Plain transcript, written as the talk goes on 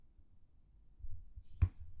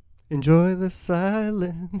Enjoy the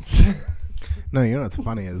silence. No, you know what's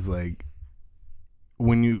funny is like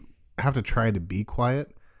when you have to try to be quiet,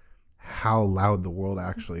 how loud the world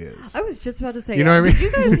actually is. I was just about to say, you know what I mean? Did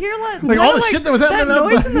you guys hear like all the shit that was happening that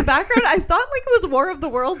noise outside? in the background? I thought like it was War of the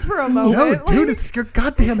Worlds for a moment. No, like, dude, it's your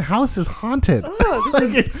goddamn house is haunted. Oh, like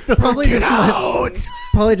it's still probably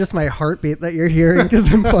just my heartbeat that you're hearing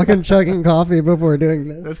because I'm fucking chugging coffee before doing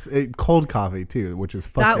this. That's cold coffee too, which is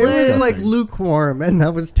fucking. That It was like disgusting. lukewarm, and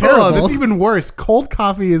that was terrible. Oh, that's even worse. Cold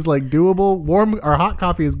coffee is like doable. Warm or hot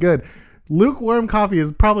coffee is good. Lukewarm coffee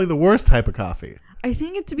is probably the worst type of coffee. I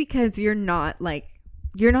think it's because you're not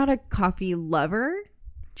a coffee lover.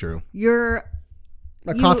 True. You're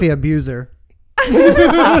a coffee abuser.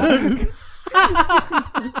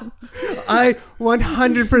 I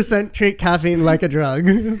 100% treat caffeine like a drug.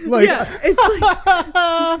 Like, yeah, it's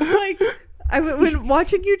like when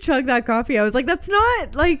watching you chug that coffee, I was like, that's not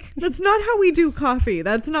how we do coffee.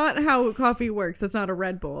 That's not how coffee works. That's not a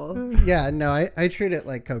Red Bull. yeah, no, I treat it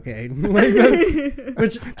like cocaine. Like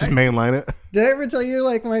which Just mainline it. did I ever tell you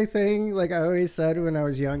like my thing? Like I always said when I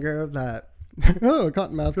was younger that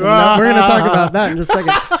cottonmouth coming up. We're gonna talk about that in just a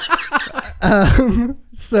second.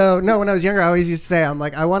 So no, when I was younger, I always used to say, I'm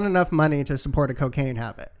like, I want enough money to support a cocaine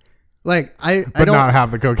habit. Like I don't not have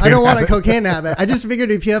the cocaine I don't want a habit. cocaine habit. I just figured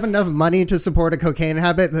if you have enough money to support a cocaine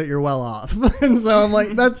habit, that you're well off. And so I'm like,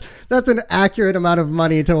 that's an accurate amount of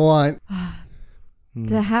money to want.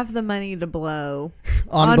 To have the money to blow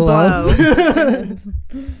On blow.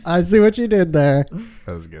 I see what you did there.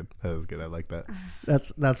 That was good. That was good. I like that.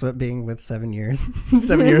 That's what being with 7 years.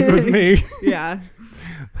 7 years with me. Yeah.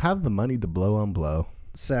 Have the money to blow on blow.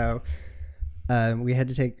 So we had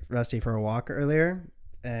to take Rusty for a walk earlier,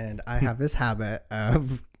 and I have this habit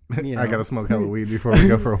of, you know, I gotta smoke hella weed before we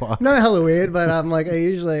go for a walk. not hella weed, but I'm like, I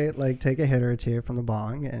usually like take a hit or two from the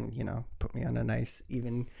bong and, you know, put me on a nice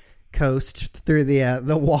even coast through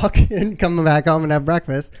the walk and come back home and have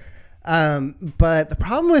breakfast. But the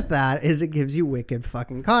problem with that is it gives you wicked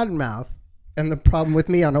fucking cotton mouth. And the problem with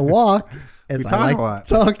me on a walk is I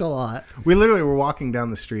talked a lot. We literally were walking down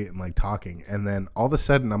the street and like talking, and then all of a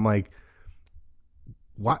sudden I'm like,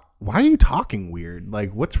 why are you talking weird?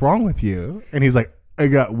 Like, what's wrong with you? And he's like, I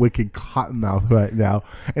got wicked cotton mouth right now.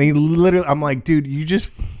 And he literally, I'm like, dude, you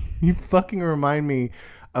fucking remind me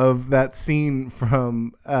of that scene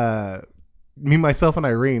from Me, Myself, and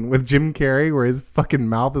Irene with Jim Carrey where his fucking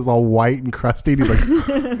mouth is all white and crusty. And he's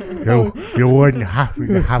like, you wouldn't have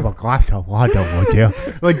to have a glass of water, would you?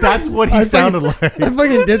 Like, that's what he sounded like. I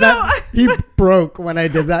fucking did that. He broke when I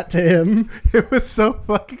did that to him. It was so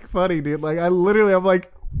fucking funny, dude. Like, I'm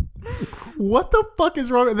like, what the fuck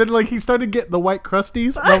is wrong? And then like he started getting the white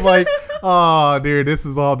crusties. And I'm like, oh, dude, this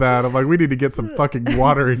is all bad. I'm like, we need to get some fucking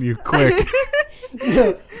water in you quick.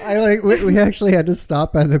 We actually had to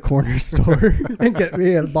stop by the corner store and get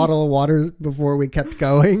me a bottle of water before we kept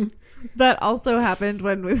going. That also happened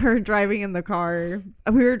when we were driving in the car.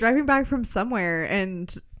 We were driving back from somewhere,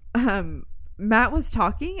 and Matt was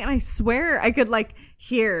talking, and I swear I could like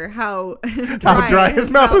hear how dry his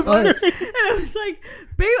mouth was. And I was like,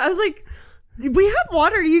 babe, we have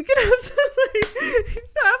water. You can have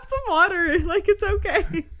some water. Like, it's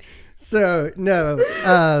okay. So no,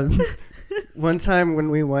 one time when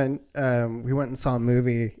we went and saw a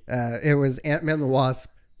movie. It was Ant-Man and the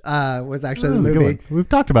Wasp. Was actually the movie. We've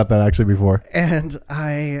talked about that actually before. And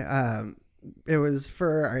it was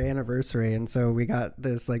for our anniversary, and so we got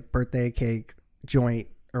this like birthday cake joint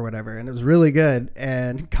or whatever, and it was really good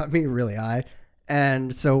and got me really high.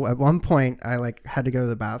 And so at one point I like had to go to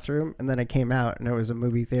the bathroom, and then I came out and it was a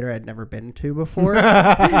movie theater I'd never been to before.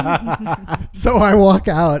 So I walk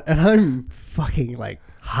out and I'm fucking like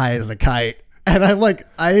high as a kite. And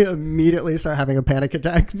I immediately start having a panic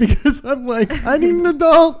attack because I'm like, I need an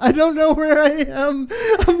adult. I don't know where I am.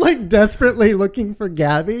 I'm like desperately looking for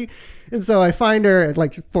Gabby. And so I find her, and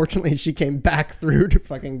like, fortunately she came back through to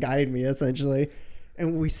fucking guide me essentially.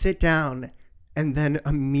 And we sit down, and then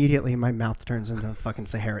immediately my mouth turns into a fucking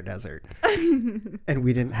Sahara Desert. And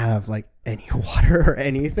we didn't have like any water or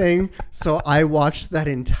anything. So I watched that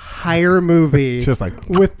entire movie Just like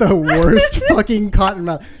with the worst fucking cotton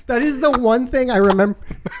mouth. That is the one thing I remember.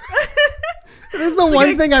 It is the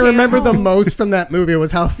one thing I remember the most from that movie was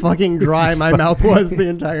how fucking dry my mouth was the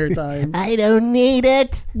entire time. I don't need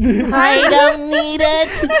it. I don't need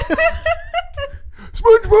it.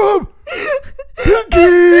 SpongeBob!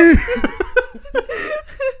 Pinky!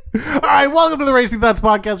 All right, welcome to the Racing Thoughts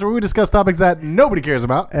Podcast, where we discuss topics that nobody cares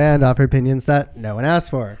about. And offer opinions that no one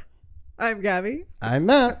asked for. I'm Gabby. I'm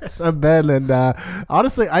Matt. I'm Ben, and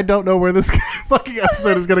honestly, I don't know where this fucking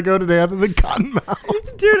episode is going to go today other than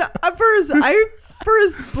Cottonmouth. Dude, at first, for a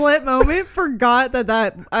split moment forgot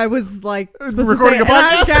that I was like supposed to Recording say, a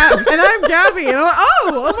podcast? and I'm Gabby, and I'm like,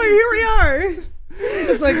 oh my, here we are.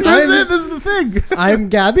 It's like This is the thing. I'm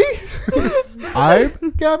Gabby.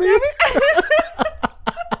 I'm Gabby.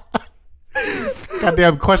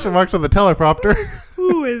 Goddamn question marks on the teleprompter.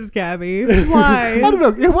 Who is Gabby? Why? I don't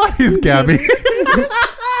know. Yeah, why is Gabby?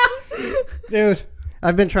 Dude,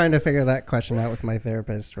 I've been trying to figure that question out with my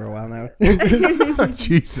therapist for a while now.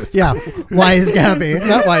 Jesus. Yeah, why is Gabby?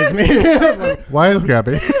 Not why is me. Why is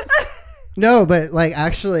Gabby? No, but like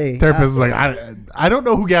actually, Therapist is like, I don't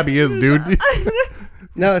know who Gabby is, dude.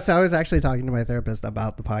 no. So I was actually talking to my therapist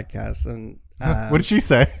about the podcast, and What did she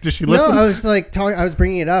say? Did she no, listen? I was like talking. I was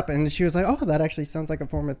bringing it up, and she was like, "Oh, that actually sounds like a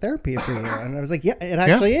form of therapy for you." And I was like, "Yeah, it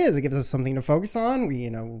actually is. It gives us something to focus on.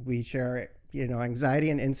 We share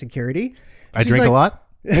anxiety and insecurity." I drink a lot.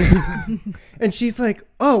 And she's like,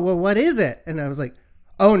 "Oh, well, what is it?" And I was like,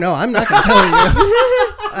 "Oh no, I'm not gonna tell you."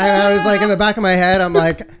 I was like, in the back of my head, I'm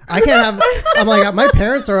like, I'm like, my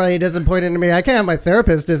parents are already disappointed in me. I can't have my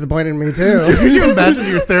therapist disappointed in me too. Could you imagine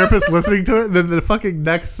your therapist listening to it? And then the fucking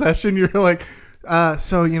next session, you're like,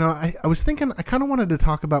 so, I was thinking, I kind of wanted to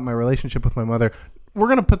talk about my relationship with my mother. We're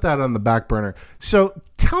going to put that on the back burner. So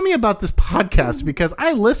tell me about this podcast because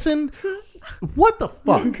I listened. What the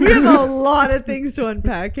fuck? We have a lot of things to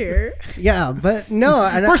unpack here. Yeah, but no.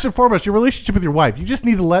 And First and foremost, your relationship with your wife. You just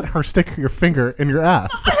need to let her stick your finger in your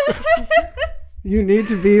ass. you need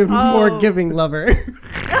to be a more giving lover.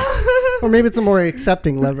 Or maybe it's a more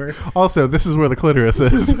accepting lover. Also, this is where the clitoris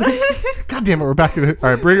is. God damn it, we're back. All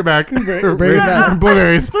right, bring it back. Bring it back.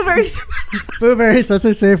 Blueberries. Blueberries. Blueberries, that's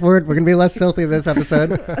a safe word. We're going to be less filthy this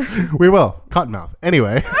episode. We will. Cottonmouth.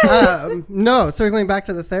 Anyway. No, circling back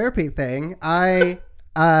to the therapy thing,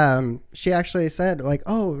 she actually said like,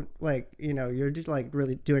 oh, like, you're just like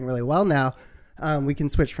really doing really well now. We can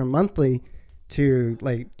switch from monthly to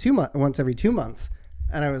like once every 2 months.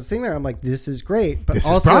 And I was sitting there, I'm like, this is great. But This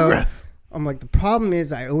is also, progress. I'm like, the problem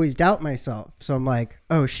is I always doubt myself. So I'm like,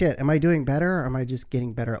 oh shit, am I doing better or am I just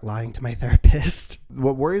getting better at lying to my therapist?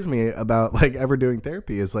 What worries me about like ever doing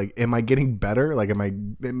therapy is like, am I getting better? Like, am I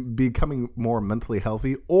becoming more mentally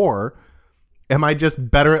healthy, or am I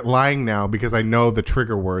just better at lying now because I know the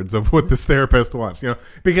trigger words of what this therapist wants?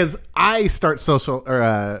 Because I start social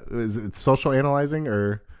social analyzing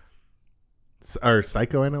or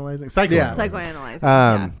psychoanalyzing?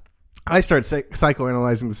 Psychoanalyzing. I start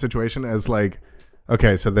psychoanalyzing the situation as like,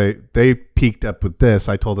 okay, so they peaked up with this.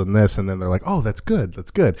 I told them this, and then they're like, oh, that's good.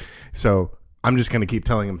 So I'm just going to keep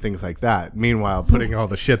telling them things like that. Meanwhile, putting all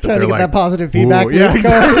the shit that Trying they're to get like, that positive feedback. ooh, yeah,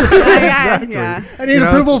 exactly. Yeah. I need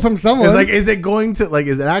approval from someone. It's like, is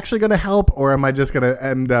it actually going to help, or am I just going to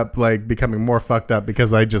end up like becoming more fucked up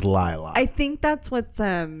because I just lie a lot? I think that's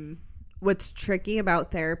what's tricky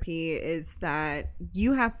about therapy is that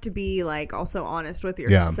you have to be like also honest with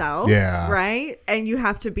yourself, right? And you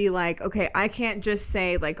have to be like, okay, I can't just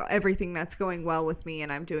say like everything that's going well with me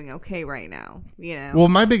and I'm doing okay right now, Well,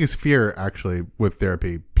 my biggest fear actually with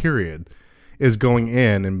therapy, period, is going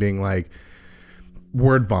in and being like,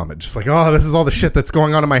 word vomit, just like, oh, this is all the shit that's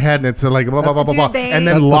going on in my head, and it's like blah blah blah blah blah, and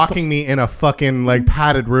then locking me in a fucking like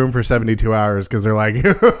padded room for 72 hours because they're like,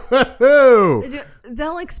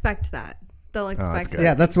 they'll expect that. They'll expect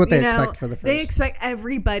yeah, that's what they expect for the first. They expect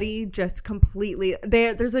everybody just completely.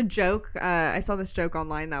 There's a joke. I saw this joke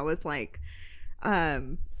online that was like,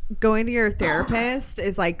 going to your therapist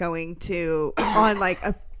is like going to on like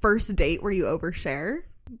a first date where you overshare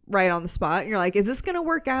right on the spot. And you're like, is this gonna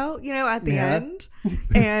work out? At the end.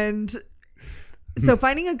 And so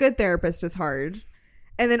finding a good therapist is hard.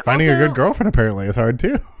 And then finding also, a good girlfriend apparently is hard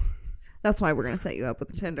too. That's why we're gonna set you up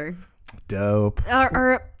with a Tinder. Dope.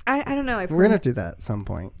 Or I don't know. We're gonna do that at some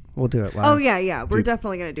point. We'll do it live. Oh yeah. We're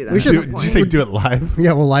definitely gonna do that. Did you say do it live?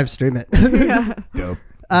 Yeah, we'll live stream it. Yeah. Dope.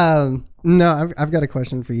 No, I've got a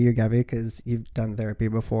question for you, Gabby, because you've done therapy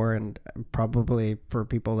before, and probably for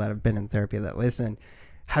people that have been in therapy that listen,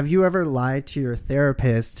 have you ever lied to your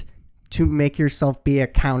therapist to make yourself be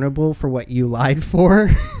accountable for what you lied for?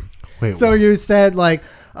 Wait, so you said like,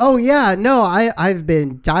 oh yeah, no, I've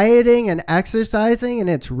been dieting and exercising and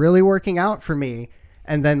it's really working out for me.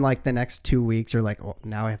 And then like the next 2 weeks you're like, well,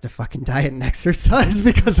 now I have to fucking diet and exercise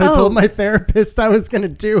because I told my therapist I was going to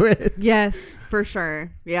do it. Yes, for sure.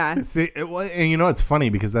 Yeah. See, and it's funny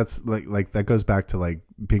because that's like that goes back to like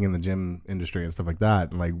being in the gym industry and stuff like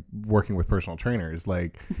that, and like working with personal trainers.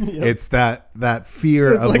 Like it's that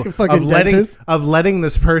fear It's like a fucking of letting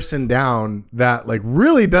this person down that like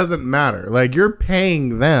really doesn't matter. Like you're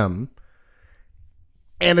paying them,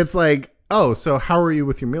 and it's like, oh, so how are you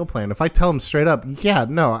with your meal plan? If I tell him straight up, yeah,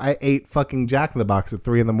 no, I ate fucking Jack in the Box at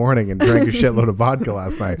 3 a.m. and drank a shitload of vodka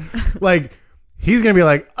last night. Like, he's going to be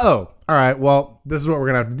like, oh, all right, well, this is what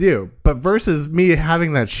we're going to have to do. But versus me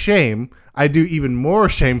having that shame, I do even more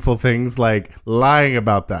shameful things like lying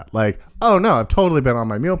about that. Like, oh, no, I've totally been on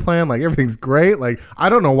my meal plan. Like, everything's great. Like, I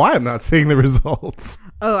don't know why I'm not seeing the results.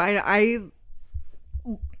 Oh, I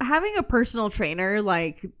having a personal trainer,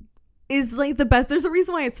 like, is like the best. There's a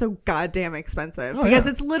reason why it's so goddamn expensive because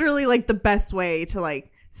it's literally like the best way to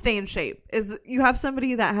like stay in shape is you have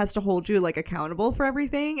somebody that has to hold you like accountable for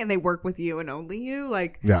everything and they work with you and only you.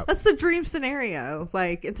 Like that's the dream scenario.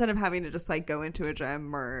 Like instead of having to just like go into a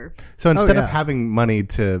gym or so instead of having money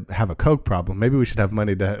to have a Coke problem, maybe we should have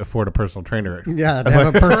money to afford a personal trainer. Yeah, to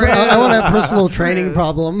have a I want to have a personal training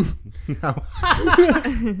problem.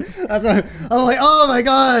 That's why I'm like, oh my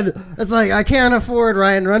god, it's like I can't afford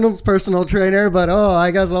Ryan Reynolds' personal trainer, but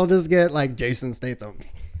I guess I'll just get like Jason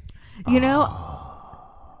Statham's. You know,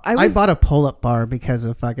 I bought a pull-up bar because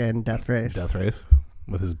of fucking Death Race. Death Race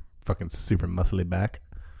with his fucking super muscly back.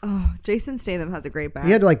 Oh, Jason Statham has a great back.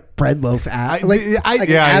 He had like bread loaf abs.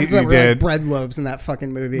 Abs that were like bread loaves in that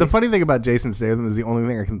fucking movie. The funny thing about Jason Statham is the only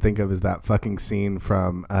thing I can think of is that fucking scene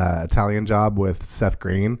from Italian Job with Seth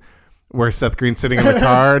Green, where Seth Green's sitting in the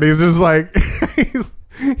car and he's just like he's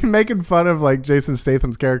making fun of like Jason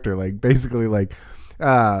Statham's character, like basically like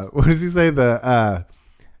what does he say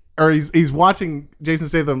or he's watching Jason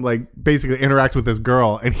Statham like basically interact with this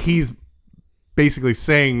girl and he's basically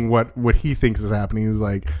saying what he thinks is happening. He's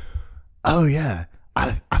like, oh yeah,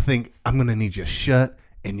 I think I'm gonna need your shirt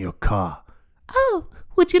and your car. Oh,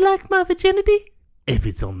 would you like my virginity? If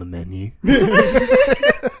it's on the menu.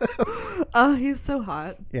 Oh, he's so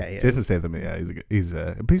hot. Yeah, he is. Jason Statham, yeah,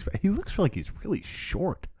 he looks like he's really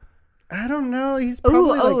short. I don't know. He's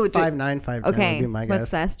probably like 5'9", 5'10". Okay, Would be my guess.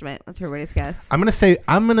 what's the estimate? What's everybody's guess? I'm gonna say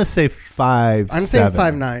 5'7". I'm saying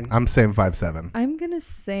 5'9". I'm saying 5'7". I'm gonna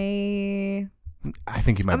say. I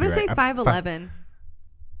think you might be right. I'm gonna say 5'11".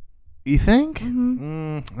 You think?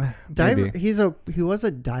 Mm-hmm. He was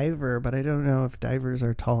a diver, but I don't know if divers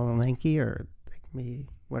are tall and lanky or like me,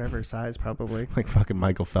 whatever size, probably. Like fucking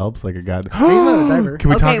Michael Phelps, like a god. He's not a diver. Can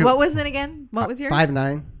we talk? What was it again? What was yours?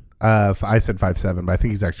 5'9". I said 5'7", but I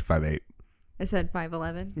think he's actually 5'8". I said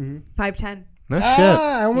 5'11". 5'10". No shit.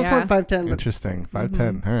 I almost went 5'10". But Interesting.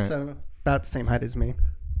 5'10". All right. so about the same height as me.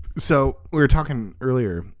 So we were talking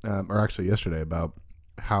earlier, or actually yesterday, about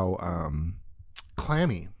how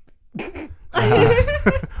clammy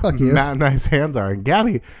Fuck you. Matt and I's hands are, and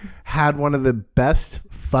Gabby had one of the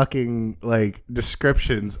best fucking like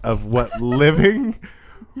descriptions of what living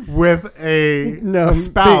with a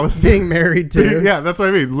spouse being married to. Yeah, that's what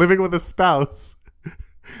I mean. Living with a spouse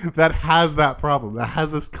that has that problem, that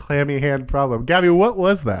has this clammy hand problem. Gabby, what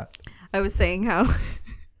was that? I was saying how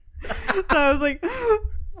I was like,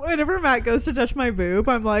 whenever Matt goes to touch my boob,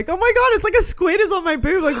 I'm like, oh my god, it's like a squid is on my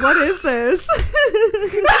boob. Like, what is this?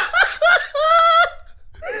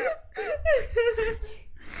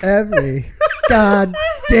 Every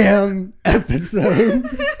goddamn episode.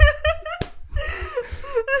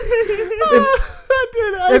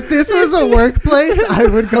 If this was a workplace, I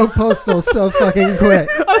would go postal so fucking quick.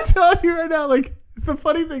 I'm telling you right now, like, the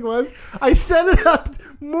funny thing was, I set it up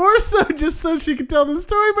more so just so she could tell the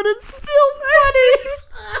story, but it's still funny.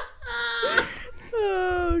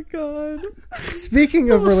 Oh, God.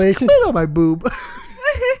 Speaking of relationships, on my boob.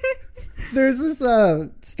 there's this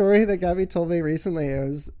story that Gabby told me recently. It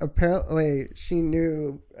was apparently she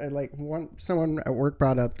knew, someone at work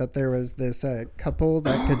brought up that there was this couple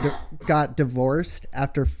that got divorced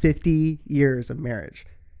after 50 years of marriage.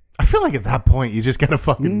 I feel like at that point, you just gotta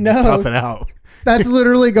fucking tough it out. That's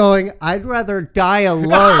literally going, I'd rather die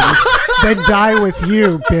alone than die with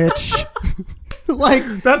you, bitch. Like,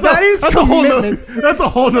 that's a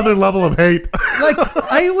whole nother level of hate.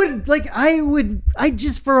 I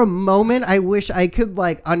just for a moment, I wish I could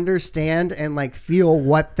like understand and like feel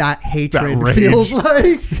what that hatred feels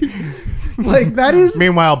like. Like that is.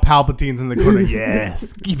 Meanwhile, Palpatine's in the corner.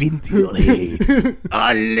 Yes, give in to your hate.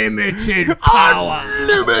 Unlimited power.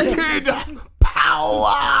 Unlimited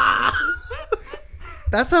power.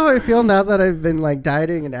 That's how I feel now that I've been like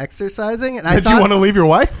dieting and exercising. And Did you want to leave your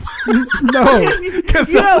wife? No,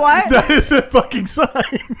 because you know what? That is a fucking sign.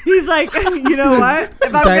 He's like, you know what?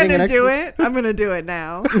 If I'm gonna do it, I'm gonna do it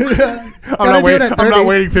now. I'm not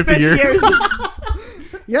waiting 50 years.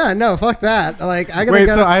 Yeah, no, fuck that. Like, I gotta wait.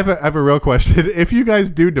 So I have a real question. If you guys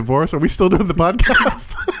do divorce, are we still doing the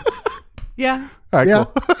podcast? Yeah. All right. Yeah.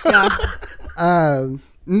 Cool. Yeah.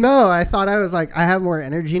 No, I thought I was like, I have more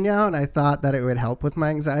energy now, and I thought that it would help with my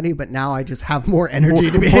anxiety, but now I just have more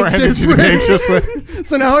energy to be More anxious energy to be with. anxious with.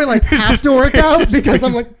 So now I like have just- to work it's out just because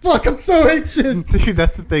I'm things- like, fuck, I'm so anxious. Dude,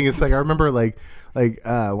 that's the thing. It's like I remember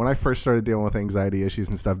when I first started dealing with anxiety issues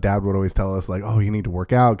and stuff, Dad would always tell us like, oh, you need to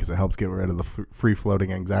work out because it helps get rid of the free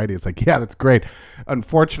floating anxiety. It's like, yeah, that's great.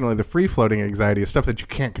 Unfortunately, the free floating anxiety is stuff that you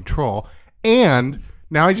can't control, and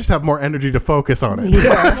now I just have more energy to focus on it.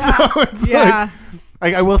 Yeah. So it's Yeah.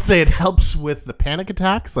 like I will say it helps with the panic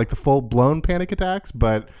attacks, like the full blown panic attacks,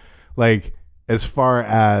 but like as far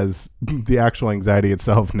as the actual anxiety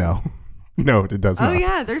itself, no. No, it does not. Oh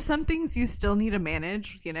yeah, there's some things you still need to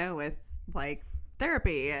manage, with like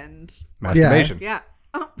therapy and Masturbation. yeah.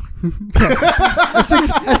 Oh. A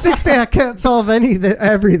six pack can't solve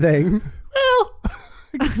everything. Well,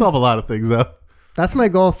 it can solve a lot of things though. That's my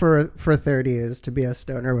goal for 30 is to be a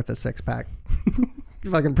stoner with a six pack.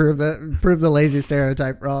 Fucking prove the lazy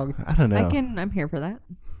stereotype wrong. I don't know. I'm here for that.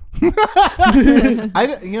 She's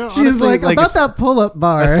honestly, like about that pull up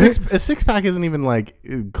bar. a six pack isn't even like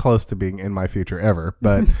close to being in my future ever.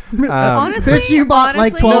 But Honestly, Bitch, you bought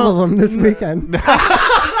like 12 of them this weekend.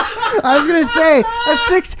 I was gonna say a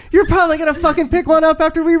six. You're probably gonna fucking pick one up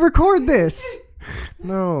after we record this.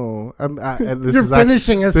 no, You're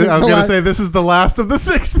finishing a six. I was gonna say this is the last of the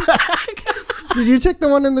six pack. Did you check the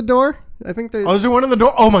one in the door? I think they Oh, is there one in the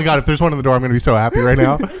door? Oh my god, if there's one in the door, I'm gonna be so happy right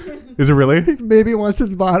now. Is it really? maybe wants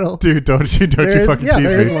his bottle. Dude, don't you There is- fucking yeah, tease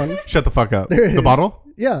there me. is one. Shut the fuck up. There The is. bottle?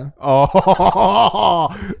 Yeah. Oh,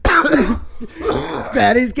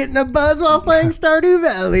 Daddy's getting a buzz while playing Stardew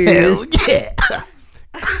Valley. hell yeah.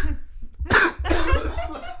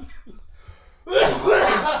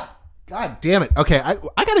 God damn it. Okay, I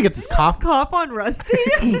gotta get this cough. Cough on Rusty.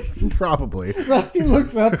 Probably. Rusty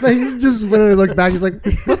looks up. He's just literally looked back. He's like, what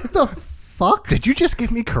the fuck? Did you just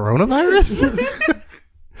give me coronavirus?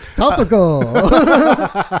 Topical.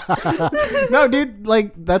 No, dude,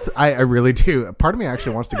 like I really do. Part of me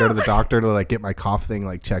actually wants to go to the doctor to like get my cough thing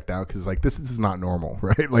like checked out because like this is not normal,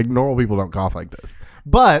 right? Like normal people don't cough like this.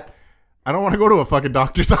 But I don't want to go to a fucking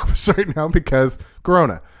doctor's office right now because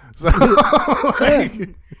corona. So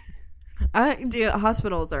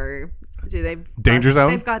Hospitals do Danger zone?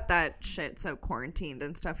 They've got that shit so quarantined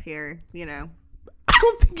and stuff here. I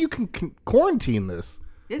don't think you can quarantine this.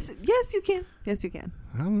 Yes, you can. Yes, you can.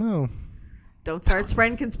 I don't know. Don't start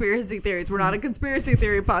spreading conspiracy theories. We're not a conspiracy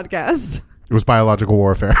theory podcast. It was biological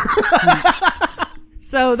warfare.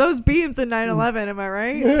 So those beams in 9/11, am I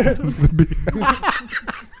right?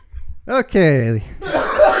 Okay.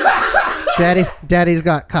 Daddy's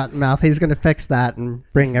got cotton mouth. He's gonna fix that and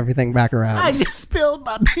bring everything back around. just spilled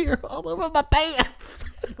my beer all over my pants.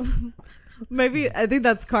 Maybe I think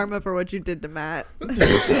that's karma for what you did to Matt.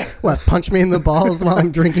 What? Punch me in the balls while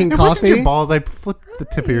I'm drinking It wasn't coffee? your balls. I flipped the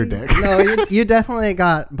tip of your dick. No, you definitely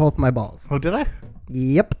got both my balls. Oh, did I?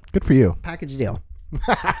 Yep. Good for you. Package deal.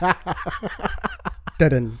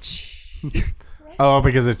 Dun-dun. Oh,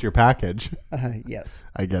 because it's your package. Yes.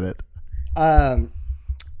 I get it.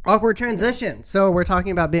 Awkward transition. So we're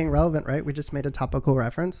talking about being relevant, right? We just made a topical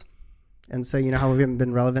reference. And so you know how we haven't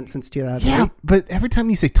been relevant since 2008? Yeah, but every time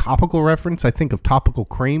you say topical reference, I think of topical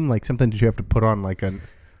cream, like something that you have to put on like a...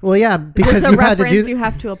 Well, yeah, because There's a you had to reference do... you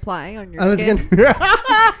have to apply on your I was skin.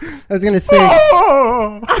 gonna say...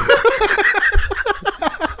 Oh!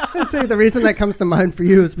 I'd say the reason that comes to mind for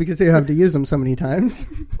you is because you have to use them so many times.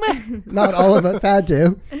 Not all of us had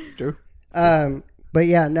to. True. But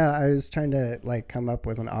yeah, no, I was trying to like come up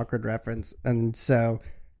with an awkward reference, and so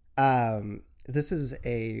this is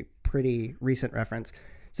a pretty recent reference.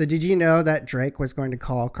 So did you know that Drake was going to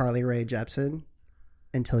call Carly Rae Jepsen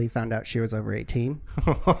until he found out she was over 18?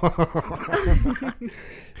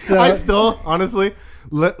 So I still, honestly,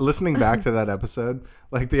 listening back to that episode,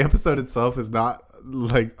 like the episode itself is not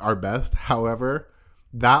like our best. However,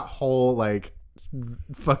 that whole like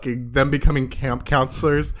fucking them becoming camp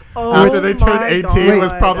counselors after they turned my 18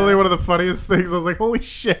 was God. probably one of the funniest things. I was like, holy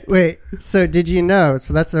shit. wait, so did you know?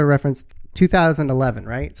 So that's a reference 2011,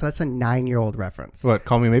 right? So that's a 9-year-old reference. What,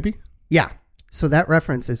 Call Me Maybe? Yeah. So that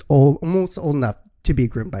reference is almost old enough to be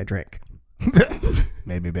groomed by Drake.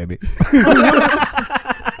 Maybe, baby.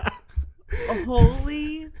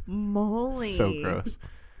 Holy moly. So gross.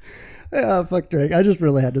 Oh, fuck Drake. I just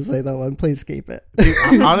really had to say that one. Please keep it.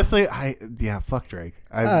 Honestly, fuck Drake.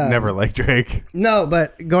 I've never liked Drake. No,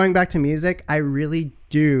 but going back to music, I really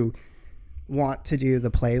do want to do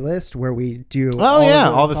the playlist where we do All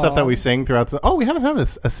the those stuff that we songs. sing throughout. We haven't had a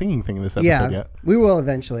singing thing in this episode Yeah, yet. we will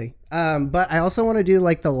eventually. But I also want to do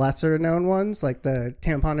like the lesser known ones, like the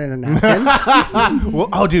tampon and a napkin. Well,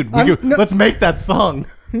 oh, dude, no- let's make that song.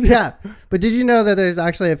 Yeah, but did you know that there's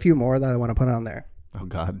actually a few more that I want to put on there? Oh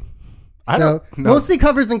God. So don't know. mostly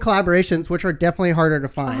covers and collaborations, which are definitely harder to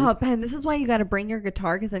find. Oh, Ben, this is why you got to bring your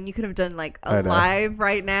guitar, because then you could have done like I a know. live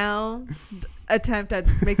right now attempt at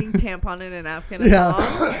making tampon in a napkin. Yeah.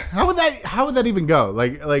 Song. How would that even go?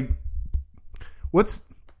 Like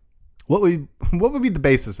what would be the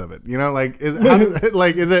basis of it? You know, like is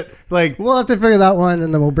it like We'll have to figure that one,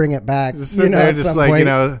 and then we'll bring it back. just sitting there at just some like, point.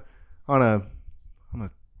 on a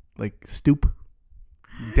like stoop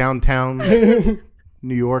downtown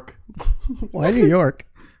New York. Why New York?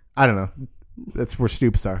 I don't know. That's where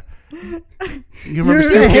stoops are. You You're remember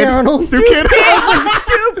Stoop Hey Kid? Arnold. Stoop Kid?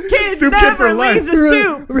 Stoop kid Stoop kid never for life. leaves the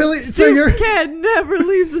stoop. Really? So Stoop kid never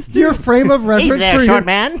leaves the stoop. your frame of Hey reference there, for short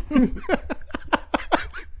man.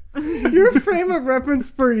 your frame of reference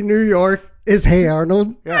for New York is Hey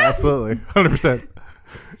Arnold. Yeah, absolutely. 100%.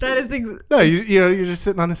 That is. No, you're just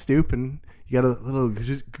sitting on a stoop and you got a little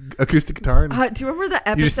acoustic guitar and Do you remember the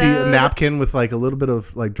episode? you just see a napkin with like a little bit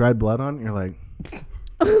of like dried blood on it. And you're like,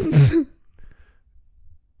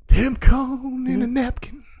 temp cone in a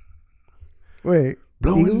napkin Wait,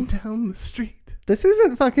 blowing Eagles? down the street. This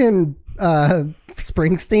isn't fucking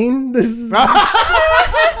Springsteen. This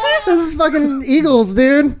is fucking Eagles,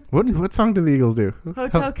 dude. What song do the Eagles do?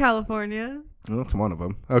 Hotel California. Well, that's one of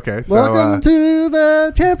them. Okay, so Welcome to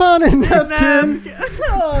the tampon and napkin.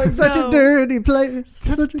 Oh, Such no. a dirty place.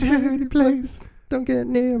 such a dirty place. Don't get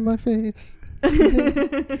near my face.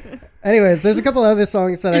 Anyways, there's a couple other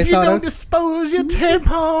songs that I If you thought don't of. dispose your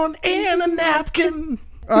tampon in a napkin.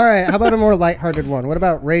 All right, how about a more lighthearted one? What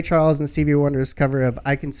about Ray Charles and Stevie Wonder's cover of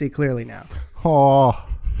 "I Can See Clearly Now"? Oh.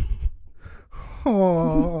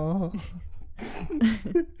 Oh.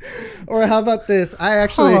 Or how about this? I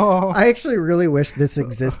actually really wish this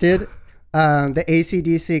existed. The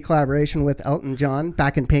AC/DC collaboration with Elton John,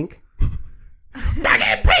 "Back in Pink." Back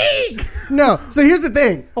in pink. No, so here's the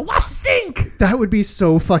thing. Wash sink. That would be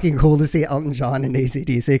so fucking cool to see Elton John and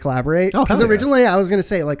AC/DC collaborate. Oh, Because hell yeah. originally I was going to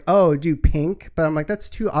say, like, oh, do Pink. But I'm like, that's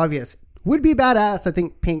too obvious. Would be badass, I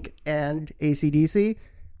think, Pink and AC/DC.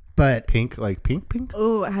 But Pink, like pink.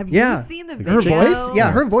 Oh, have yeah. you seen the her video? voice?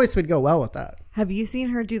 Yeah, her voice would go well with that. Have you seen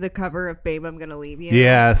her do the cover of "Babe, I'm Gonna Leave You"?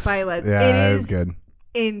 Yes. By Led. Yeah, It that is is good.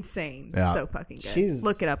 insane. Yeah. So fucking good. She's-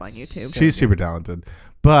 Look it up on YouTube. She's super talented.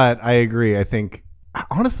 But I agree. I think,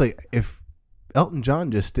 honestly, if Elton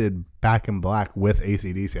John just did Back in Black with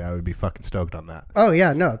AC/DC, I would be fucking stoked on that. Oh,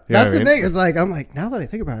 yeah, no. You know That's what I the mean? thing. It's like, I'm like, now that I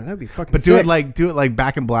think about it, that'd be fucking But sick. do it like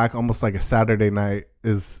Back in Black, almost like a Saturday night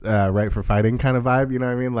is right for fighting kind of vibe. You know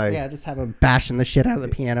what I mean? Like, Yeah, just have him bashing the shit out of the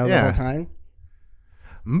piano the Yeah. whole time.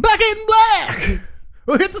 Back in Black,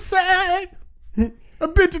 we'll hit the sack. A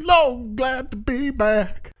bit too long, glad to be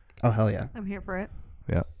back. Oh, hell yeah. I'm here for it.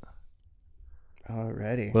 Yeah.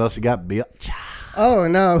 Alrighty. What else you got, bitch? Oh,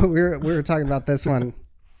 no, we were talking about this one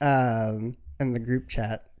in the group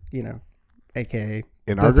chat, a.k.a.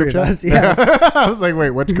 In the our three group of chat? us, yes. I was like, wait,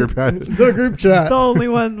 which group chat? The group chat. The only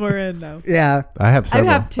one we're in now. Yeah. I have I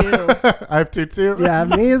several. have two. I have two too. Yeah,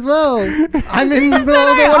 me as well. I'm in the one with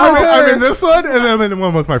I'm her. in this one, and then I'm in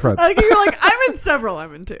one with my friends. Like you're like, I'm in several.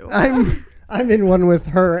 I'm in two. I'm in one with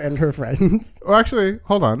her and her friends. Well, actually,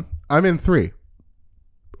 hold on. I'm in 3.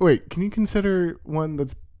 Wait, can you consider one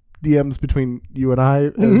that's DMs between you and I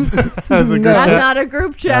as a group That's chat? not a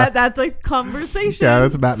group chat. That's a conversation. Yeah,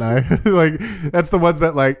 that's Matt and I. Like, that's the ones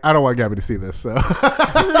that, like, I don't want Gabby to see this, so.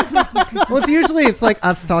 Well, it's like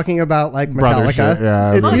us talking about like Brother Metallica. shit,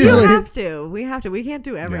 yeah. It's Well, usually you have to. We have to. We can't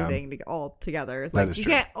do everything all together. It's That like is you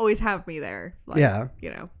true. can't always have me there. Like, Yeah.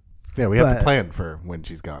 Yeah, we have But- to plan for when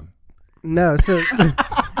she's gone. no. So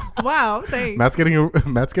Wow. Thanks. Matt's getting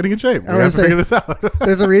in shape. We I have was to figure saying- this out.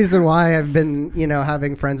 there's a reason why I've been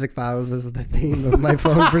having forensic files as the theme of my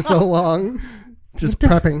phone for so long. Just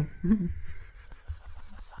prepping.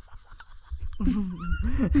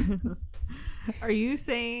 Are you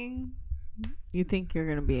saying you think you're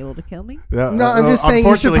gonna be able to kill me? No, I'm just saying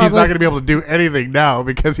you should Unfortunately, he's not probably- going to be able to do anything now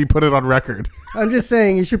because he put it on record. I'm just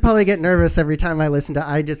saying you should probably get nervous every time I listen to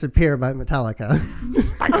 "I Disappear" by Metallica.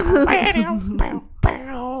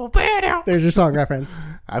 There's your song reference.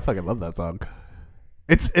 I fucking love that song.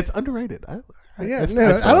 It's underrated. Yeah, still no,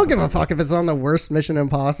 I love don't give that a fuck if it's on the worst Mission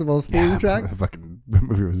Impossible's theme track. The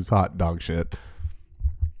movie was hot dog shit.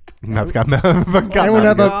 Matt's got fucking Anyone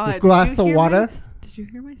have a God, glass did you of hear water? Did you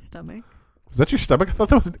hear my stomach? Was that your stomach? I thought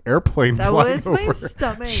that was an airplane That flying was my over.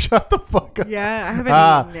 stomach. Shut the fuck up. Yeah, I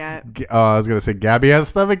haven't eaten yet. Oh, I was gonna say Gabby has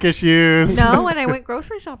stomach issues. No, and I went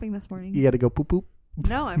grocery shopping this morning. You gotta go poop poop.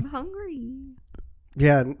 No, I'm hungry.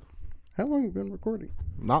 Yeah. How long have we been recording?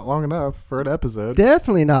 Not long enough for an episode.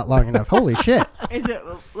 Definitely not long enough. Holy shit. Is it?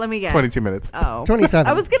 Let me guess. 22 minutes. Oh, 27.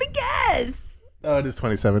 I was gonna guess. Oh, it is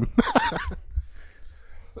 27.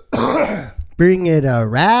 Bring it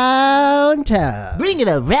around town. Bring it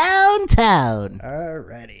around town.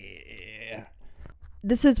 Alrighty.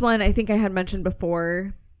 This is one I think I had mentioned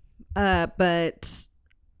before, but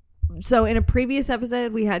so in a previous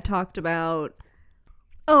episode we had talked about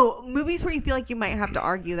movies where you feel like you might have to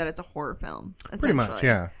argue that it's a horror film. Pretty much,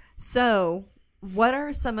 yeah. So, what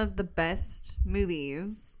are some of the best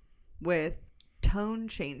movies with tone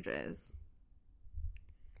changes?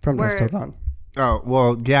 From Where- Dusk Till Dawn. Oh,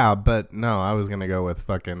 well, yeah, but no, I was going to go with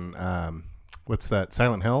fucking, what's that,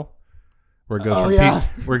 Silent Hill? Where it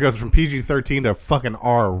goes, where it goes from PG-13 to fucking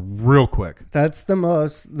R real quick. That's the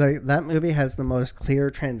most, that movie has the most clear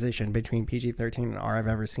transition between PG-13 and R I've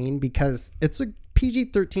ever seen because it's a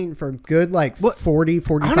PG-13 for a good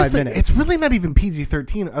 45 Honestly, minutes. it's really not even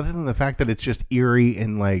PG-13 other than the fact that it's just eerie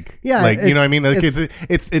and you know it's- what I mean? Like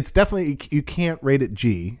it's definitely, you can't rate it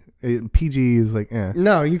G. PG is like, eh.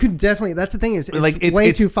 No, you could definitely. That's the thing is, it's Like,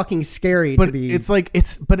 way too fucking scary But to be.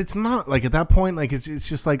 but it's not like at that point. Like it's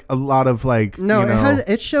just like a lot of like. No, you know,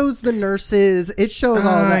 it shows the nurses. It shows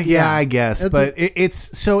all that. Yeah, I guess, It's but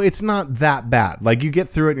it's not that bad. Like you get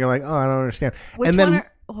through it and you're like, oh, I don't understand. Which and then one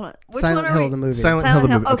are, hold on. Which Silent one are Hill, we? the movie. Silent Hill, the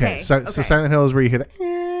Silent movie. Hill, Okay, okay, so okay. Silent Hill is where you hear that.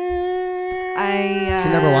 I She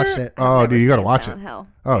never watched it. Oh, never dude, you gotta seen watch Silent it. Hill.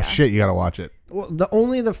 Oh Yeah. shit, you gotta watch it. Well,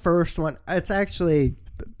 the first one. It's actually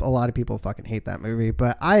a lot of people fucking hate that movie,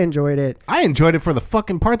 but I enjoyed it. I enjoyed it for the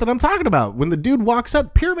fucking part that I'm talking about. When the dude walks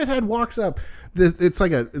up, Pyramid Head walks up. It's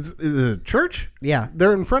like it's a church. Yeah.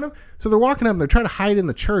 They're in front of. So they're walking up and they're trying to hide in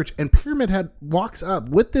the church. And Pyramid Head walks up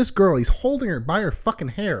with this girl. He's holding her by her fucking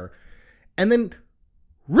hair, and then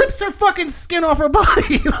rips her fucking skin off her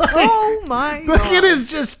body. Oh my Like, god! it is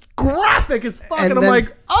just graphic as fuck. And I'm then like,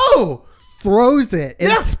 oh. Throws it. It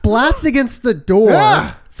Yeah. splats against the door.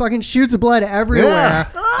 Yeah. Fucking shoots blood everywhere. Yeah.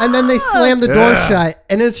 And then they slam the door Yeah. shut.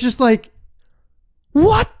 And it's just like,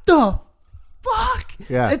 what the fuck?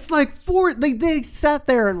 Yeah. It's like they sat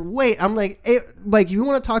there and wait. I'm like, you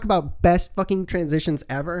want to talk about best fucking transitions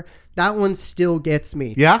ever? That one still gets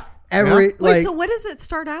me. Yeah. Wait, like so what does it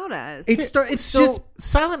start out as? it's So just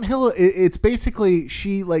Silent Hill. It's basically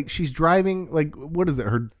she's driving. Like, what is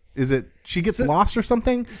it? She gets lost or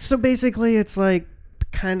something? so basically it's like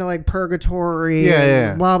kind of like purgatory. Yeah, and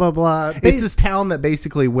yeah. blah blah blah. It's this town that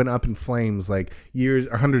basically went up in flames like years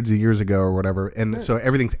or hundreds of years ago or whatever, and so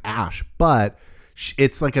everything's ash. But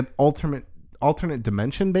it's like an alternate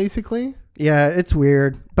dimension, basically. Yeah, it's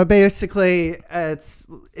weird, but basically,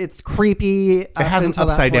 it's creepy. It has an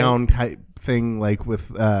upside down type thing, like with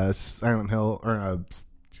Silent Hill or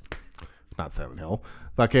not Silent Hill,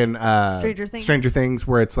 fucking Stranger Things,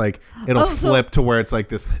 where it's like it'll flip to where it's like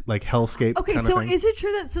this like hellscape. Okay, kind so of thing. is it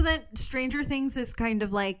true that Stranger Things is kind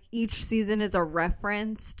of like each season is a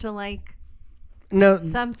reference to like No,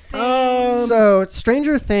 something? so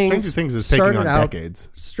Stranger Things is taking on started out- decades.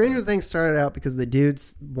 Stranger Things started out because the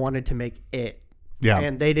dudes wanted to make it. Yeah.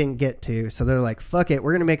 And they didn't get to. So they're like, fuck it.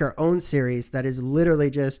 We're going to make our own series that is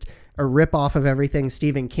literally just a ripoff of everything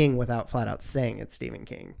Stephen King without flat out saying it's Stephen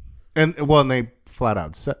King. And they flat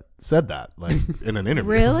out said that like in an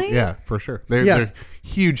interview. Really? Yeah, for sure. They're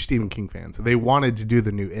huge Stephen King fans. They wanted to do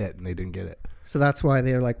the new It and they didn't get it. So that's why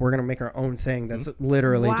they're like, we're going to make our own thing that's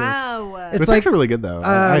literally just. Wow. It's It's like, actually really good though.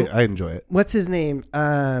 I enjoy it. what's his name?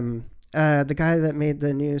 The guy that made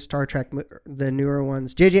the new Star Trek, the newer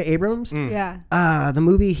ones, J.J. Abrams. Yeah. The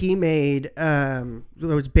movie he made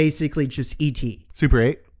was basically just E.T. Super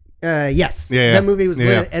 8. Yes, Yeah, that movie was,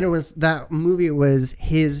 yeah. and that movie was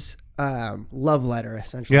his love letter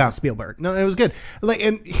essentially to Spielberg. No, it was good. Like,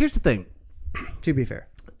 and here's the thing. To be fair,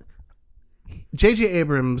 J.J.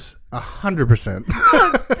 Abrams, 100%.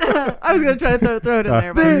 I was gonna try to throw it in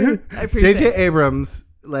there, but I appreciate J.J. it. Abrams,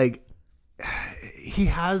 like, he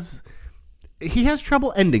has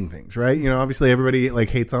trouble ending things, right? You know, obviously everybody like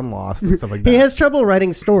hates on Lost and stuff like that. he has trouble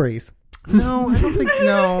writing stories. No, I don't think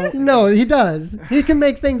no. No, he does. He can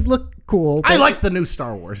make things look cool. I but- like the new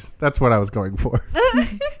Star Wars. That's what I was going for.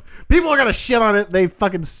 People are gonna shit on it.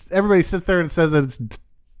 Everybody sits there and says that it's.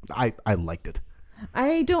 I liked it.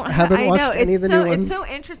 I don't. Haven't I watched know any of the new It's ones. so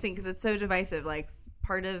interesting because it's so divisive. Like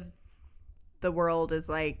part of the world is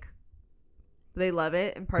like they love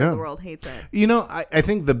it, and part of Yeah. the world hates it. You know, I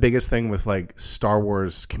think the biggest thing with like Star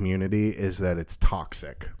Wars community is that it's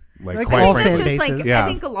toxic. Like quite all frankly, fan Just like bases. Yeah. I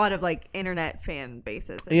think a lot of like internet fan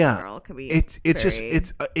bases in Yeah. general can be. it's just very-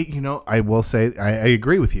 it's you know, I will say I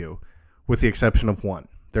agree with you, with the exception of one.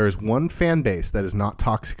 There is one fan base that is not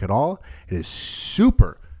toxic at all. It is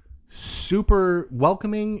super super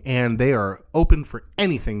welcoming, and they are open for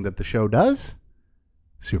anything that the show does.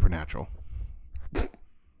 Supernatural.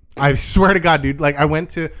 I swear to God, dude. Like I went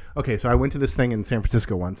to this thing in San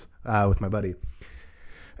Francisco once with my buddy,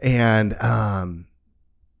 and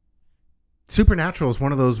Supernatural is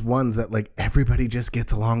one of those ones that like everybody just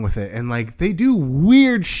gets along with it, and like they do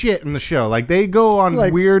weird shit in the show. Like they go on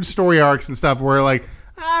Like- weird story arcs and stuff where like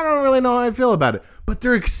I don't really know how I feel about it, but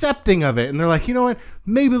they're accepting of it, and they're like, you know what?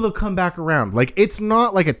 Maybe they'll come back around. Like it's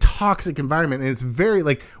not like a toxic environment, and it's very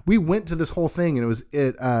like we went to this whole thing, and it was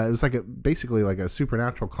like basically like a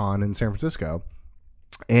Supernatural con in San Francisco,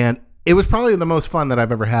 and it was probably the most fun that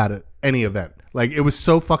I've ever had at any event. Like it was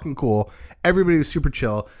so fucking cool. Everybody was super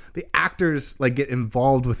chill. The actors like get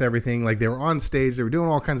involved with everything. Like they were on stage, they were doing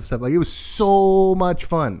all kinds of stuff. Like it was so much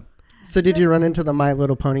fun. So did you run into the My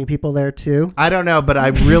Little Pony people there too? I don't know, but I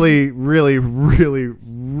really, really, really,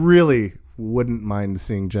 really wouldn't mind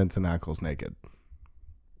seeing Jensen Ackles naked.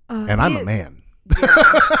 And I'm a man.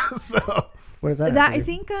 So What does that? That have to I do?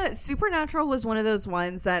 think Supernatural was one of those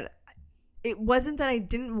ones that it wasn't that I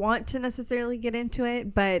didn't want to necessarily get into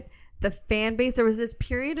it, but the fan base, there was this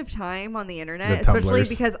period of time on the internet, The especially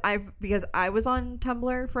Tumblrs. because I was on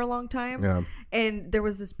Tumblr for a long time, Yeah. and there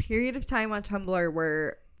was this period of time on Tumblr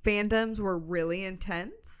where fandoms were really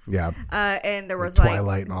intense. yeah. And there was Twilight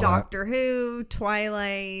like and all Doctor Who,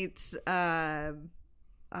 Twilight,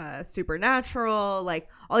 Supernatural, like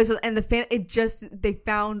all these, and they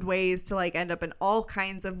found ways to like end up in all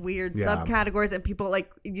kinds of weird Yeah. subcategories, and people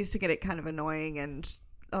like it used to get it kind of annoying and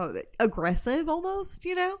aggressive almost,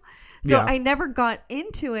 you know. So Yeah. I never got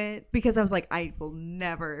into it because I was like, I will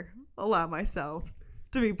never allow myself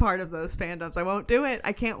to be part of those fandoms. I won't do it.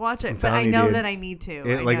 I can't watch it, but telling I you, know dude. that I need to.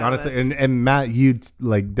 It, I like know honestly, that's- and Matt, you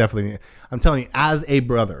like definitely. I'm telling you, as a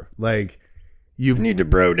brother, like you need to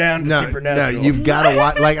bro down to Supernatural. No, you've got to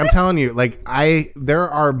watch. Like I'm telling you, like there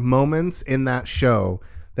are moments in that show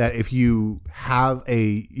that if you have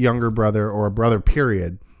a younger brother or a brother,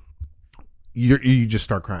 period, you just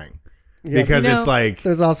start crying because You know, it's like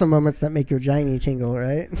There's also moments that make your giny tingle,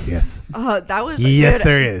 right? yes, that was Yes, dude,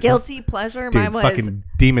 there is. guilty pleasure. dude, Mine was fucking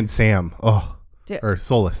Demon Sam, Dude. or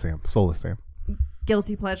Soulless Sam.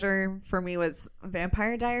 guilty pleasure for me was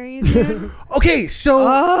Vampire Diaries. Dude. Okay, so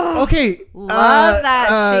love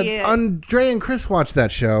that shit. Andre and Chris watched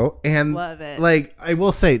that show, and Love it. like I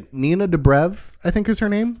will say, Nina Dobrev, I think is her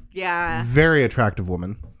name. Yeah, Very attractive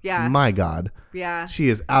woman. Yeah. My God. yeah. She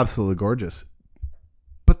is absolutely gorgeous.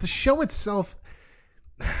 But the show itself,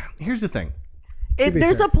 here's the thing.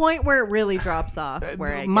 There's a point where it really drops off.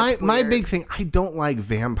 Where it My gets weird. big thing, I don't like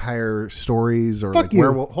vampire stories or Fuck like you.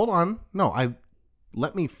 werewolf. Hold on. No,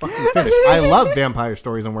 let me fucking finish. I love vampire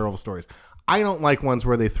stories and werewolf stories. I don't like ones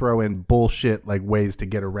where they throw in bullshit like ways to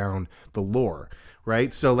get around the lore,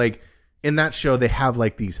 right? So like in that show, they have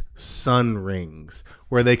like these sun rings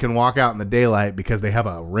where they can walk out in the daylight because they have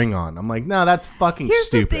a ring on. I'm like, no, that's fucking Here's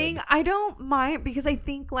stupid. the thing. I don't mind because I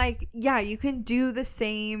think like you can do the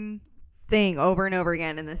same thing over and over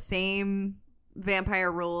again in the same vampire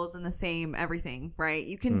rules and the same everything, right?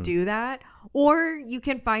 You can do that, or you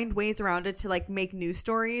can find ways around it to like make new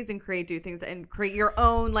stories and create new things and create your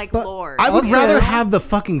own like lore. I would Also- rather have the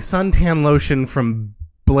fucking suntan lotion from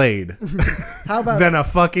Blade How about than a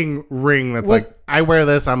fucking ring that's What- like, I wear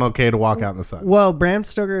this, I'm okay to walk out in the sun. well, Bram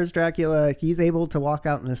Stoker's Dracula, he's able to walk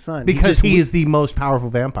out in the sun Because just he is the most powerful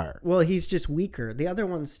vampire. well, he's just weaker. The other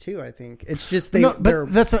ones too, I think. It's just No, they're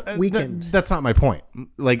but that's weakened. that's not my point.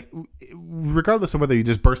 Like, regardless of whether you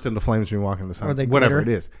just burst into flames when you walk in the sun, Or they whatever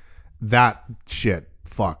glitter. it is, that shit,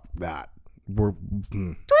 fuck that.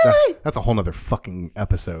 That's a whole nother fucking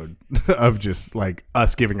episode of just like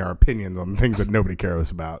us giving our opinions on things that nobody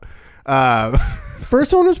cares about.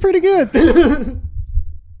 First one was pretty good. I think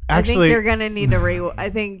Actually, you're gonna need to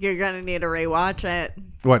rewatch it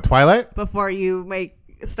what, Twilight? before you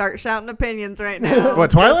start shouting opinions right now.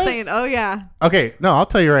 What, Just Twilight? saying, oh yeah. Okay, no, I'll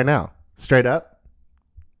tell you right now, straight up.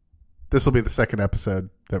 This will be the second episode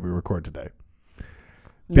that we record today.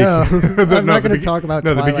 No, I'm not going to the talk about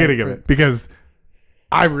the Twilight beginning of for- it because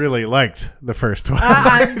I really liked the first Twilight.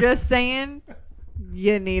 I'm just saying,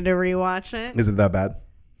 you need to rewatch it Is it that bad?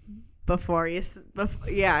 before you. You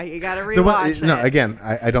got to The one- rewatch no, it. again,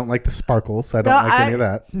 I don't like the sparkles. I don't No, like any of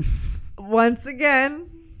that. Once again,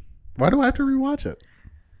 Why do I have to rewatch it?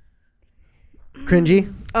 Cringy.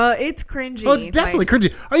 it's cringy. Oh, it's definitely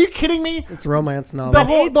cringy. Are you kidding me? It's romance novel. The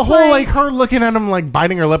whole, it's like her looking at him, like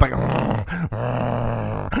biting her lip, like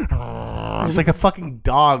it's like a fucking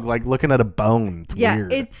dog, like looking at a bone. It's Yeah,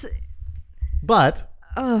 weird. but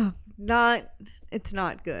But it's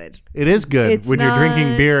not good. it is good It's when you're drinking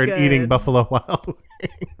not beer and good. eating Buffalo Wild Wings.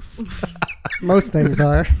 Wings. Most things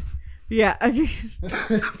are. Yeah.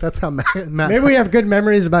 That's how Matt. Maybe we have good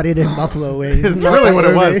memories about eating buffalo wings. It's not really the what it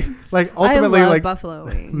movie. was. Like ultimately, I love like buffalo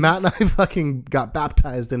wings. Matt and I fucking got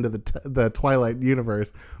baptized into the Twilight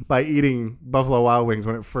universe by eating Buffalo Wild Wings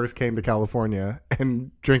when it first came to California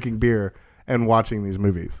and drinking beer and watching these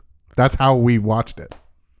movies. That's how we watched it.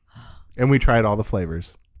 And we tried all the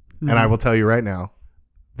flavors. And I will tell you right now,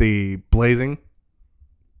 the blazing,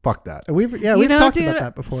 fuck that. We've talked about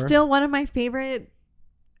that before. Still one of my favorite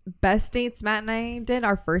best dates Matt and I did.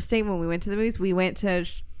 Our first date when we went to the movies, we went to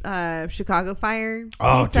Chicago Fire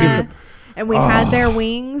Pizza. dude. And we had their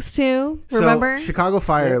wings too. Remember? So Chicago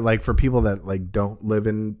Fire, like for people that like don't live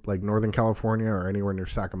in like Northern California or anywhere near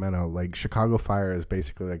Sacramento, like Chicago Fire is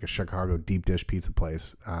basically like a Chicago deep dish pizza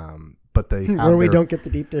place. But they have where we don't get the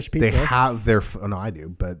deep dish pizza. They have their no, I do,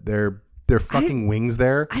 but their fucking wings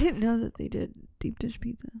there. I didn't know that they did deep dish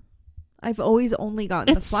pizza. I've always only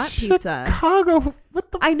gotten the flat pizza. Chicago.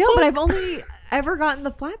 What the? I know, fuck? but I've only ever gotten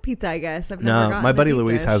the flat pizza. I guess I've never gotten my the buddy deep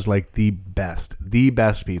Luis dish. has like the best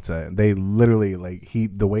pizza. They literally like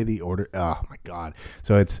the way they order. Oh my god!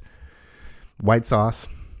 So it's white sauce.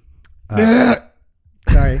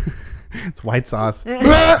 Sorry. It's white sauce.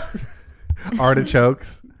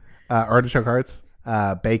 Artichokes. Artichoke hearts,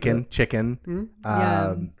 bacon, chicken.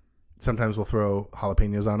 Yum. Sometimes we'll throw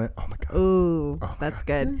jalapenos on it. Oh my god! Ooh, that's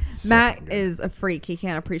good. So Matt fucking good. is a freak. He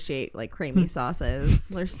can't appreciate like creamy sauces.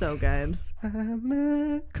 They're so good. I'm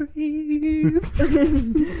a creep.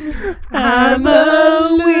 I'm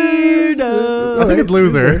a weirdo. I think it's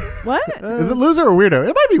loser. What? Is it loser or weirdo?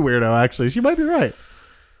 It might be weirdo. Actually, she might be right.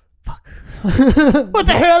 Fuck. What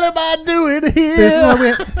the hell am I doing here? This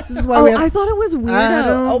is why we Oh, have. I thought it was weirdo. I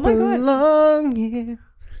don't Oh my god. belong here.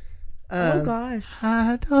 Oh gosh.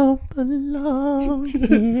 I don't belong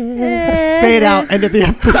here. Fade out. End of the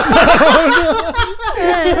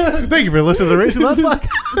episode. Thank you for listening to the Racing Lots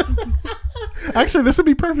podcast. Actually, this would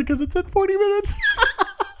be perfect because it's at 40 minutes.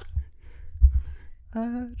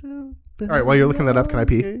 All right, while you're looking that up, can I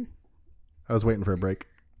pee? I was waiting for a break.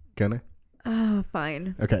 Can I? Oh,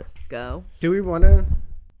 fine. Okay. Go. Do we want to?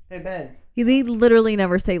 Hey Ben. They literally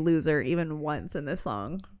never say loser even once in this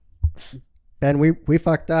song. Ben, we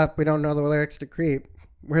fucked up. We don't know the lyrics to Creep.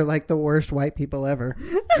 We're like the worst white people ever.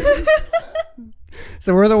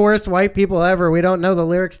 So we're the worst white people ever. We don't know the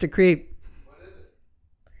lyrics to Creep. What is it?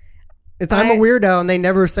 It's I'm a weirdo, and they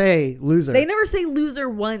never say loser. They never say loser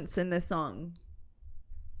once in this song.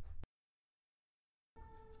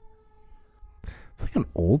 It's like an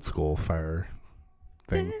old school Fire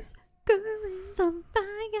thing. This girl is on fire.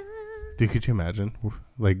 Dude, could you imagine?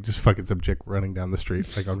 Like, just fucking some chick running down the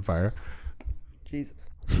street, like on fire. Jesus.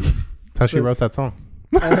 That's how she wrote that song.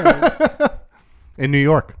 In New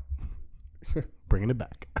York. Bringing it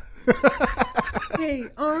back. Hey,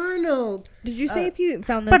 Arnold. Did you say if you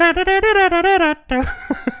found this?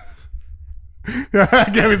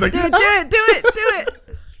 Gabby's like, Do it.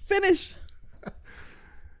 Finish.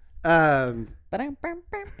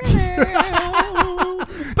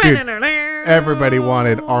 Dude, everybody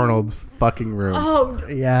wanted Arnold's fucking room. Oh,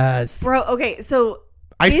 Yes. bro. Okay, so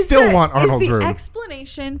I still want Arnold's is the room.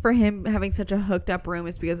 explanation for him having such a hooked up room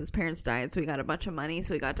is because his parents died, so he got a bunch of money,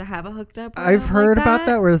 so he got to have a hooked up room? I've heard like about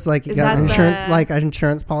that where it's like you Is got that insurance, the- like an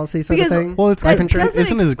insurance policy sort Because- of thing. Well, it's life that insurance. doesn't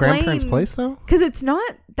Isn't his explain- grandparents' place though? Because it's not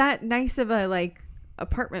that nice of a like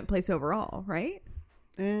apartment place overall, right?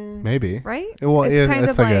 Maybe. Right? Well, It's yeah, kind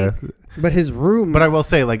it's of like a. like- But his room. But I will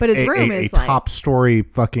say, like But his a room is like- top story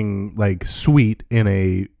fucking like suite in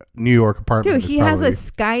a New York apartment. Dude, is he has probably- a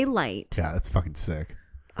skylight. Yeah, that's fucking sick.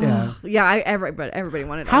 Yeah. Ugh, yeah. Everybody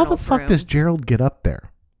wanted. How the Arnold's fuck room. does Gerald get up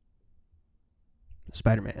there?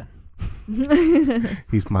 Spider-Man.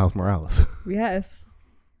 He's Miles Morales. Yes.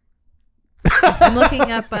 I'm looking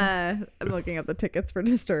up the tickets for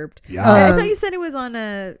Disturbed. Yeah. I thought you said it was on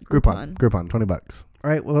a Groupon, $20. All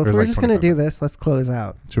right. Well, if There's we're like just gonna 25. do this, let's close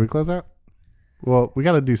out. Should we close out? Well, we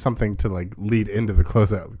got to do something to like lead into the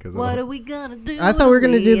closeout because What are we gonna do? I thought we were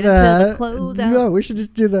gonna do lead into the. closeout? No, we should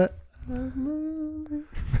just do the.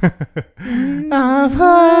 I'm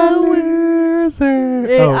a loser.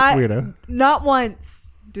 Weirdo. Not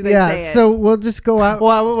once do they Yeah. say it. So we'll just go out.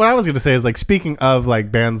 Well, what I was going to say is like speaking of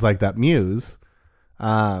like bands like that, Muse.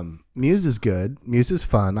 Muse is good. Muse is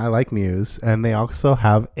fun. I like Muse, and they also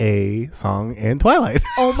have a song in Twilight.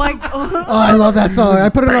 Oh my god. Oh, I love that song. I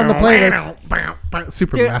put it on the playlist.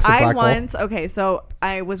 Super Dude, massive I black hole. once so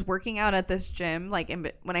I was working out at this gym like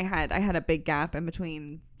when I had a big gap in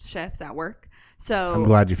between shifts at work. So I'm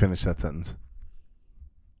glad you finished that sentence.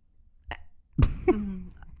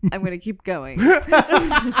 I'm gonna keep going.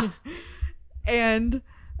 And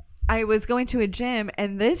I was going to a gym,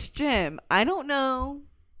 and this gym, I don't know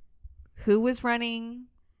who was running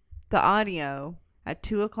the audio at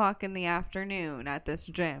 2:00 in the afternoon at this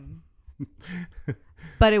gym.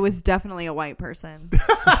 But it was definitely a white person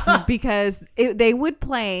because they would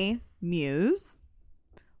play Muse,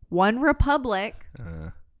 One Republic,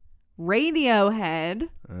 Radiohead.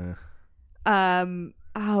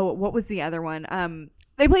 What was the other one?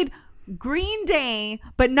 They played Green Day,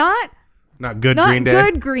 but not good Green Day.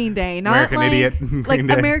 Good Green Day, not American like, Idiot Green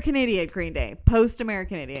Day. American Idiot Green Day, post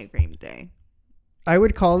American Idiot Green Day. I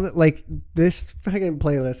would call it like this fucking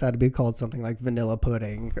playlist had to be called something like Vanilla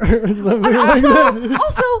Pudding or something like that.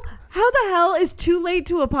 Also, how the hell is Too Late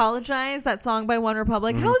to Apologize, that song by One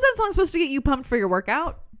Republic? How is that song supposed to get you pumped for your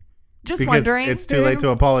workout? Just Because wondering. it's too late to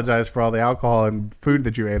apologize for all the alcohol and food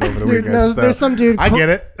that you ate over the Dude, weekend. no, so there's some dude. I get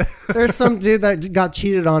it. There's some dude that got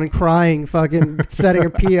cheated on, crying, fucking setting a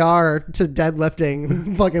PR to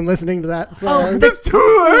deadlifting, fucking listening to that song. It's too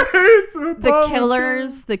late to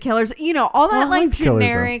apologize. the killers, you know, all that I like like Killers,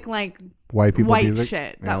 generic, like White people white music.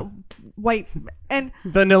 shit. Yeah. That white and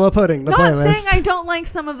Vanilla Pudding, the not playlist. saying I don't like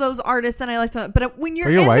some of those artists and I like some, but when you're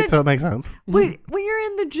Well, you're in white, the so it makes sense. when you're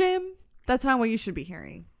in the gym, that's not what you should be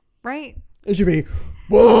hearing, right? It should be.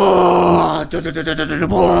 Oh, I thought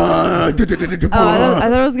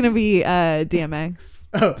it was gonna be DMX.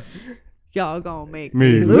 Y'all gonna make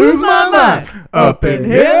Me lose my mind up in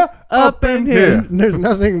here, up in here. There's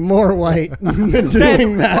nothing more white than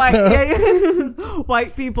doing that. White, though.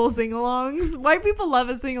 white people sing-alongs. White people love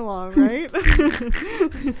a sing-along, right? Imagine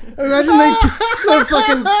the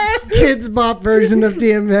fucking kids bop version of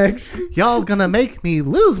DMX. Y'all gonna make me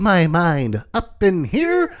lose my mind up in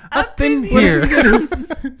here, up in here.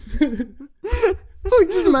 Like,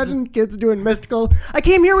 just imagine kids doing mystical. I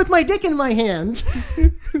came here with my dick in my hand.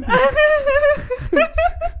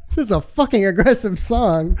 This is a fucking aggressive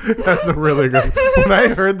song. That's a really good. When I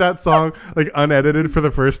heard that song like unedited for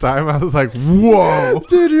the first time, I was like, "Whoa,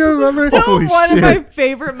 Dude, you remember? holy One shit!" of my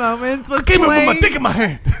favorite moments was Came up with my playing, dick in my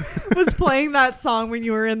hand. was playing that song when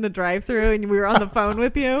you were in the drive-thru and we were on the phone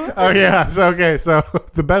with you. Oh yeah. So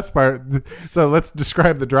the best part. So let's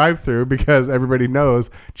describe the drive-through because everybody knows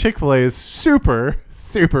Chick-fil-A is super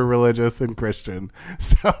religious and Christian.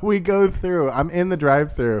 So we go through. I'm in the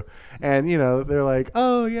drive-through, and they're like,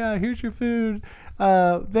 "Oh yeah, here's your food.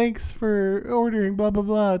 Thanks for ordering. Blah blah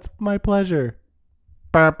blah. It's my pleasure."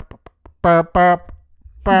 Bop, bop, bop,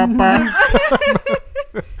 bop, bop.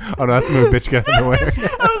 Oh no, that's a move, bitch. Get out of the way.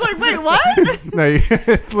 I was like, wait, what? No,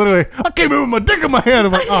 it's literally. I came in with my dick in my hand.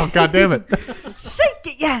 I'm like, oh god damn it. Shake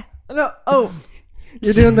it, yeah. No,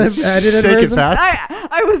 You're doing the edited Shake it version? fast.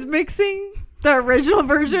 I was mixing the original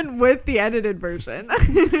version with the edited version.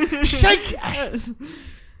 Shake your ass.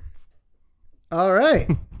 All right.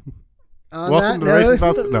 On Welcome to that Racing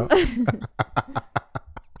note, Thoughts. No.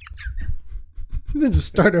 then just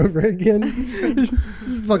start over again.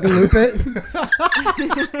 Just fucking loop it.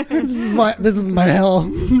 This is my hell.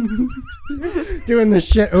 Doing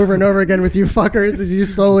this shit over and over again with you fuckers as you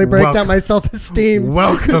slowly break down my self-esteem.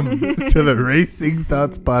 Welcome to the Racing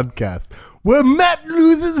Thoughts podcast, where Matt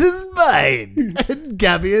loses his mind, and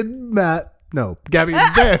Gabby and Ben.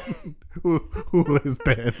 Who is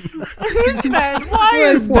Ben? Who's Ben? Why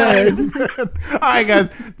is Ben? All right, guys.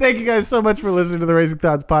 Thank you guys so much for listening to the Racing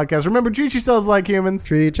Thoughts podcast. Remember, treat yourselves like humans.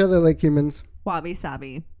 Treat each other like humans. Wabi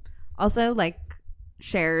sabi. Also, like,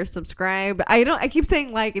 share, subscribe. I keep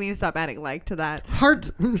saying like. I need to stop adding like to that.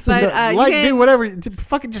 Heart. But Like, do whatever.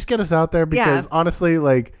 Fucking just get us out there because honestly,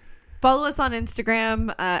 like, follow us on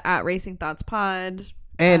Instagram at Racing Thoughts Pod.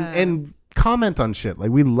 and comment on shit. Like,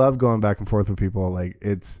 we love going back and forth with people. Like,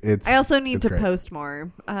 it's. I also need to great. post more.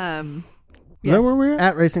 Is that where we're at?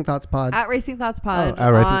 At Racing Thoughts Pod. At Racing Thoughts Pod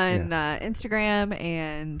Oh, right, on Instagram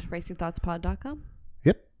and racingthoughtspod.com.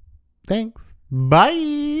 Yep. Thanks.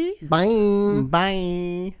 Bye. Bye.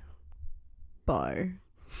 Bye. Bye.